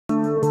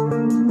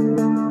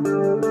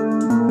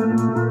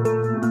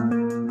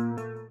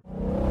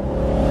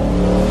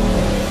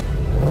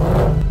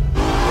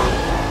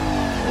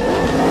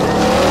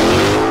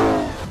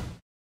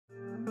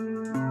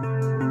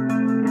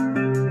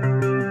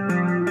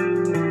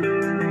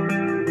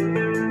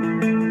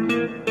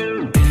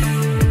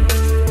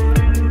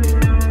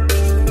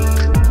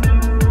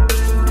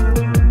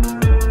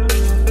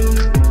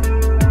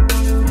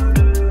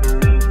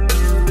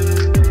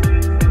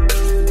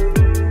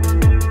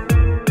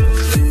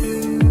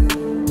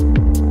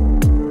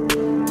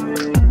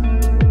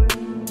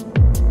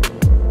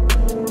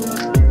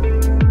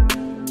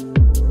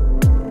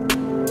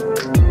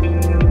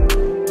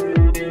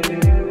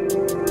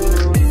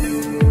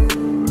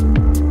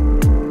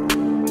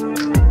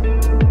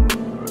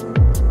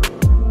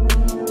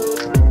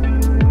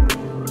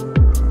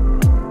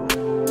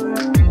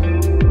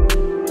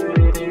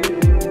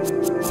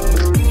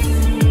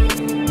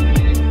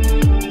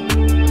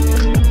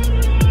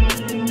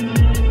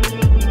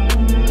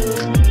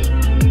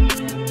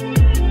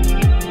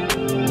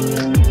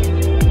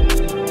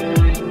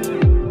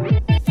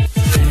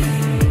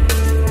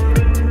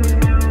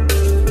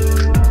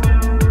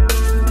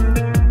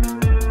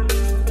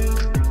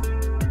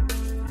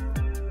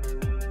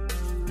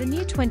The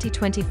new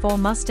 2024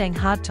 Mustang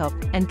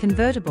hardtop and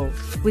convertible,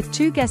 with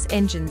 2 gas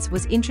engines,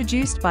 was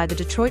introduced by the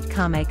Detroit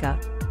carmaker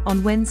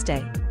on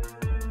Wednesday.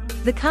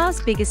 The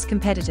car's biggest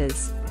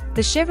competitors,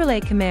 the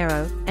Chevrolet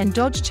Camaro and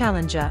Dodge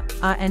Challenger,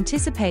 are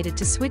anticipated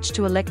to switch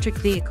to electric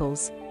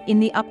vehicles in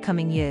the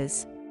upcoming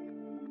years.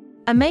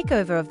 A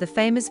makeover of the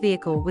famous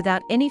vehicle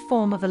without any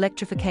form of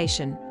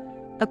electrification,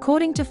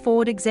 according to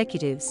Ford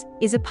executives,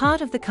 is a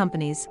part of the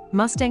company's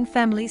Mustang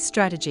family's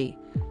strategy,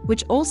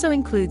 which also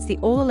includes the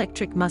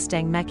all-electric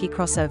Mustang Mach-E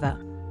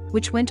crossover,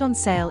 which went on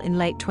sale in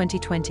late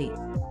 2020.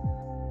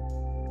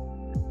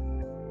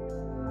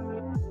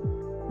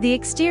 The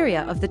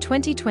exterior of the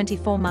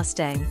 2024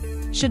 Mustang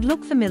should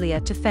look familiar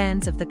to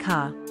fans of the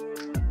car.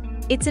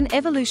 It's an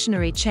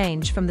evolutionary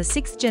change from the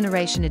 6th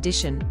generation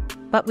edition,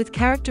 but with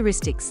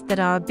characteristics that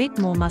are a bit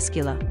more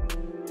muscular.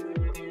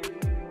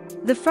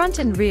 The front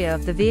and rear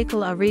of the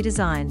vehicle are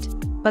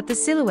redesigned, but the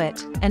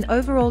silhouette and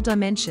overall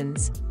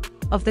dimensions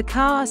of the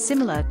car are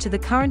similar to the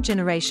current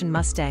generation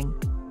Mustang,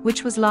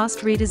 which was last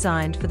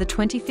redesigned for the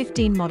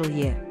 2015 model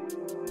year.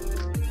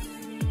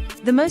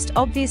 The most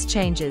obvious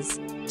changes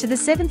to the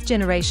 7th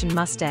generation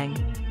Mustang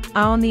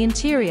are on the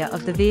interior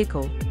of the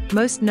vehicle,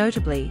 most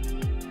notably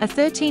a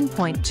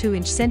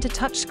 13.2-inch center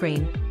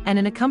touchscreen and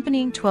an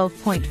accompanying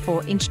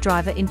 12.4-inch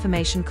driver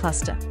information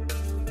cluster.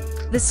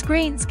 The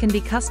screens can be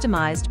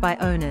customized by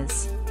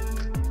owners.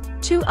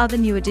 2 other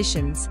new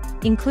additions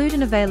include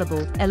an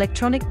available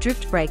electronic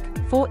drift brake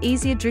for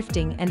easier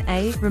drifting and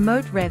a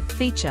remote rev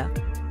feature,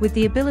 with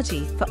the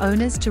ability for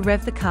owners to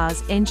rev the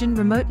car's engine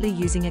remotely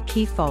using a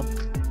key fob.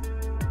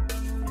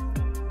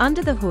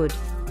 Under the hood,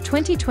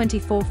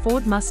 2024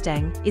 Ford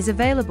Mustang is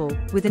available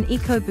with an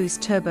EcoBoost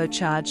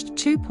turbocharged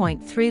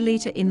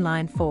 2.3-liter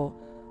inline-4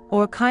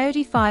 or a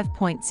Coyote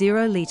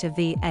 5.0-liter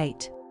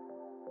V8.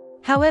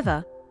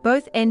 However,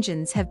 both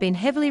engines have been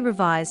heavily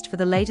revised for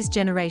the latest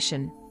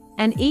generation,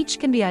 and each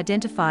can be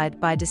identified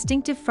by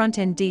distinctive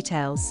front-end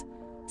details,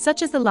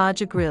 such as the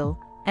larger grille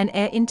and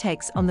air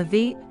intakes on the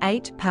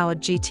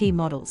V8-powered GT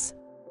models.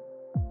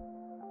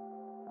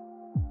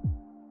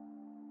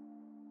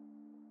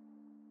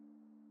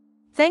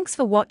 Thanks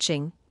for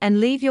watching, and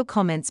leave your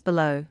comments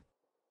below.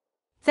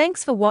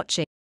 Thanks for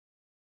watching.